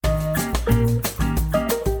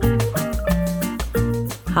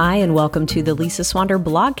Hi, and welcome to the Lisa Swander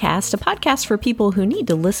Blogcast, a podcast for people who need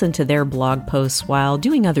to listen to their blog posts while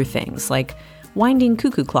doing other things, like winding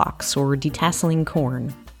cuckoo clocks or detasseling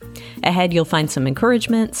corn. Ahead, you'll find some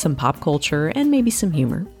encouragement, some pop culture, and maybe some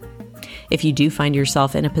humor. If you do find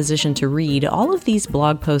yourself in a position to read, all of these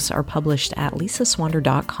blog posts are published at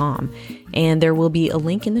lisaswander.com, and there will be a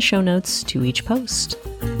link in the show notes to each post.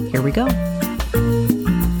 Here we go.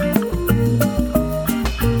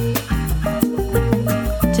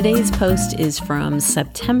 Today's post is from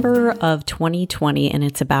September of 2020, and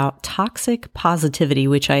it's about toxic positivity,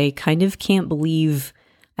 which I kind of can't believe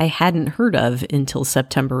I hadn't heard of until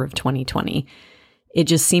September of 2020. It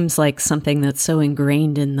just seems like something that's so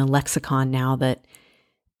ingrained in the lexicon now that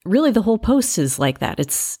really the whole post is like that.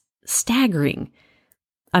 It's staggering.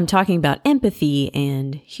 I'm talking about empathy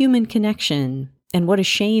and human connection, and what a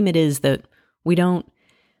shame it is that we don't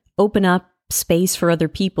open up space for other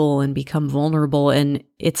people and become vulnerable. And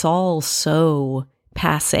it's all so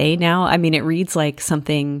passé now. I mean, it reads like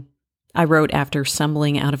something I wrote after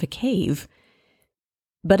stumbling out of a cave.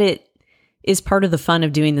 But it is part of the fun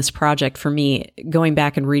of doing this project for me, going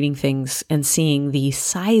back and reading things and seeing the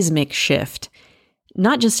seismic shift,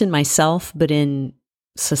 not just in myself, but in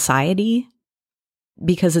society,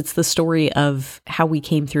 because it's the story of how we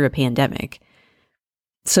came through a pandemic.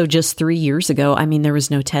 So just 3 years ago, I mean, there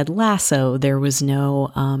was no Ted Lasso, there was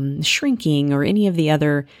no shrinking or any of the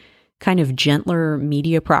other kind of gentler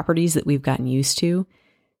media properties that we've gotten used to.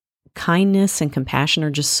 Kindness and compassion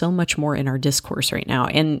are just so much more in our discourse right now.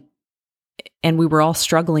 And we were all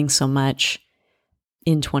struggling so much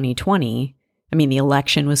in 2020. I mean, the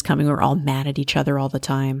election was coming, we were all mad at each other all the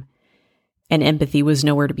time. And empathy was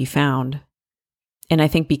nowhere to be found. And I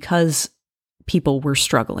think because people were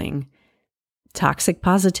struggling, toxic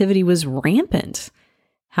positivity was rampant.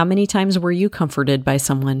 How many times were you comforted by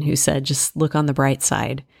someone who said, just look on the bright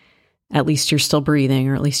side. At least you're still breathing,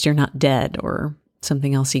 or at least you're not dead, or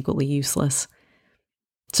something else equally useless.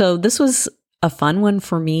 So this was a fun one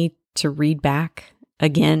for me to read back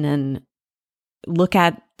again and look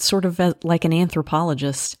at sort of like an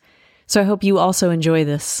anthropologist. So I hope you also enjoy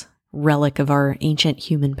this relic of our ancient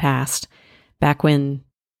human past, back when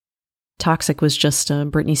toxic was just a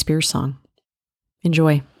Britney Spears song.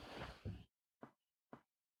 Enjoy.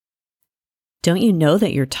 Don't you know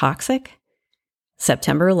that you're toxic?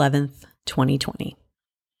 September 11th, 2020.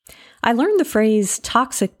 I learned the phrase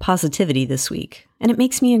toxic positivity this week, and it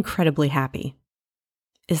makes me incredibly happy.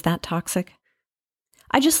 Is that toxic?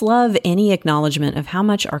 I just love any acknowledgement of how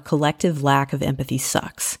much our collective lack of empathy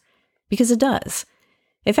sucks, because it does.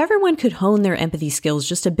 If everyone could hone their empathy skills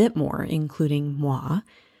just a bit more, including moi,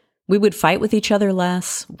 we would fight with each other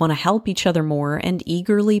less, want to help each other more, and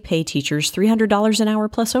eagerly pay teachers $300 an hour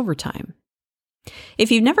plus overtime. If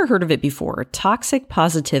you've never heard of it before, toxic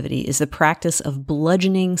positivity is the practice of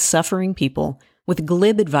bludgeoning suffering people with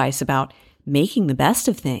glib advice about making the best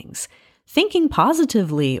of things, thinking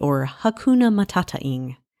positively, or hakuna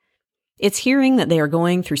matataing. It's hearing that they are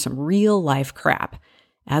going through some real life crap,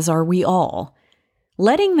 as are we all,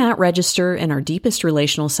 letting that register in our deepest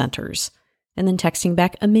relational centers, and then texting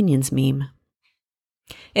back a Minions meme.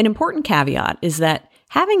 An important caveat is that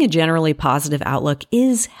having a generally positive outlook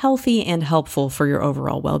is healthy and helpful for your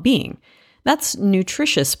overall well-being. That's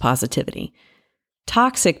nutritious positivity.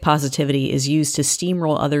 Toxic positivity is used to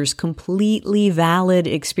steamroll others' completely valid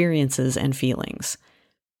experiences and feelings.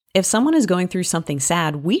 If someone is going through something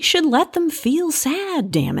sad, we should let them feel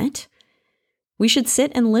sad, damn it. We should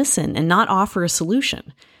sit and listen and not offer a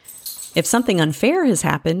solution. If something unfair has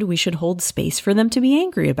happened, we should hold space for them to be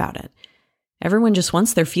angry about it. Everyone just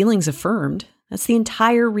wants their feelings affirmed. That's the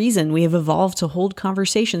entire reason we have evolved to hold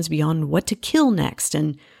conversations beyond what to kill next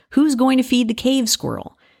and who's going to feed the cave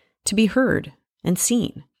squirrel, to be heard and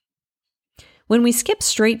seen. When we skip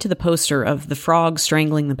straight to the poster of the frog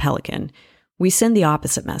strangling the pelican, we send the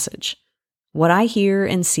opposite message. What I hear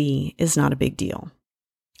and see is not a big deal.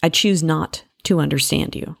 I choose not to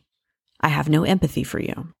understand you. I have no empathy for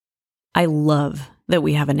you. I love that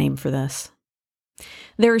we have a name for this.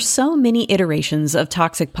 There are so many iterations of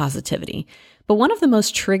toxic positivity, but one of the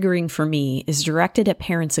most triggering for me is directed at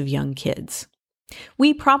parents of young kids.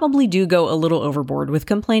 We probably do go a little overboard with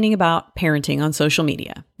complaining about parenting on social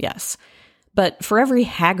media, yes. But for every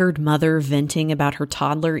haggard mother venting about her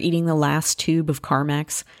toddler eating the last tube of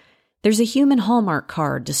Carmex, there's a human Hallmark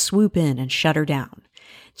card to swoop in and shut her down.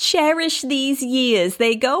 Cherish these years,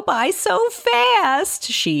 they go by so fast,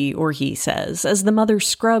 she or he says, as the mother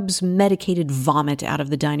scrubs medicated vomit out of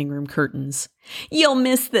the dining room curtains. You'll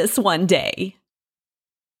miss this one day.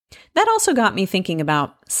 That also got me thinking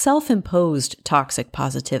about self-imposed toxic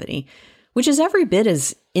positivity, which is every bit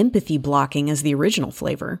as empathy blocking as the original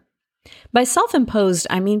flavor. By self-imposed,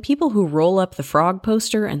 I mean people who roll up the frog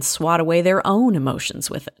poster and swat away their own emotions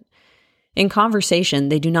with it. In conversation,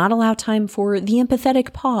 they do not allow time for the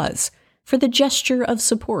empathetic pause, for the gesture of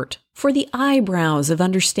support, for the eyebrows of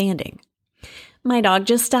understanding. My dog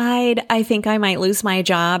just died. I think I might lose my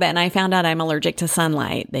job, and I found out I'm allergic to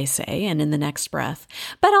sunlight, they say, and in the next breath,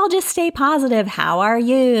 but I'll just stay positive. How are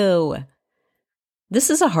you? This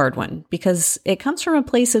is a hard one because it comes from a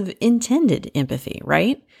place of intended empathy,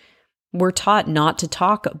 right? We're taught not to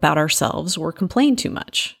talk about ourselves or complain too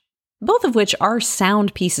much, both of which are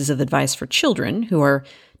sound pieces of advice for children who are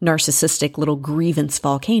narcissistic little grievance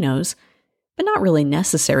volcanoes, but not really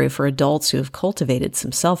necessary for adults who have cultivated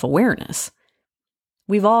some self-awareness.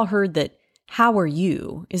 We've all heard that how are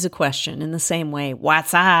you is a question in the same way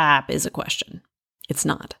what's up is a question. It's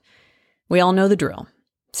not. We all know the drill.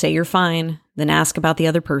 Say you're fine, then ask about the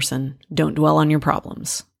other person. Don't dwell on your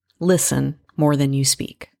problems. Listen more than you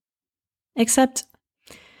speak. Except,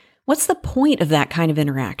 what's the point of that kind of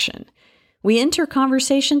interaction? We enter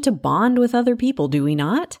conversation to bond with other people, do we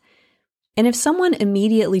not? And if someone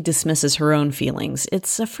immediately dismisses her own feelings,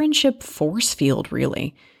 it's a friendship force field,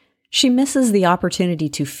 really. She misses the opportunity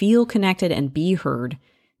to feel connected and be heard,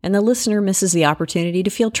 and the listener misses the opportunity to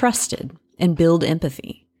feel trusted and build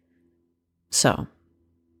empathy. So,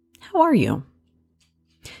 how are you?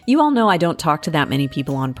 You all know I don't talk to that many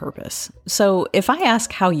people on purpose. So if I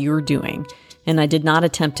ask how you're doing, and I did not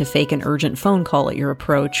attempt to fake an urgent phone call at your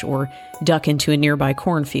approach, or duck into a nearby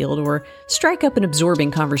cornfield, or strike up an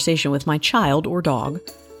absorbing conversation with my child or dog,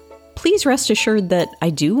 please rest assured that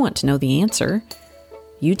I do want to know the answer.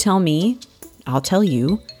 You tell me, I'll tell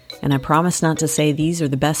you, and I promise not to say these are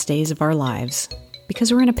the best days of our lives,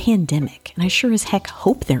 because we're in a pandemic, and I sure as heck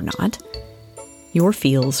hope they're not. Your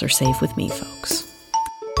feels are safe with me, folks.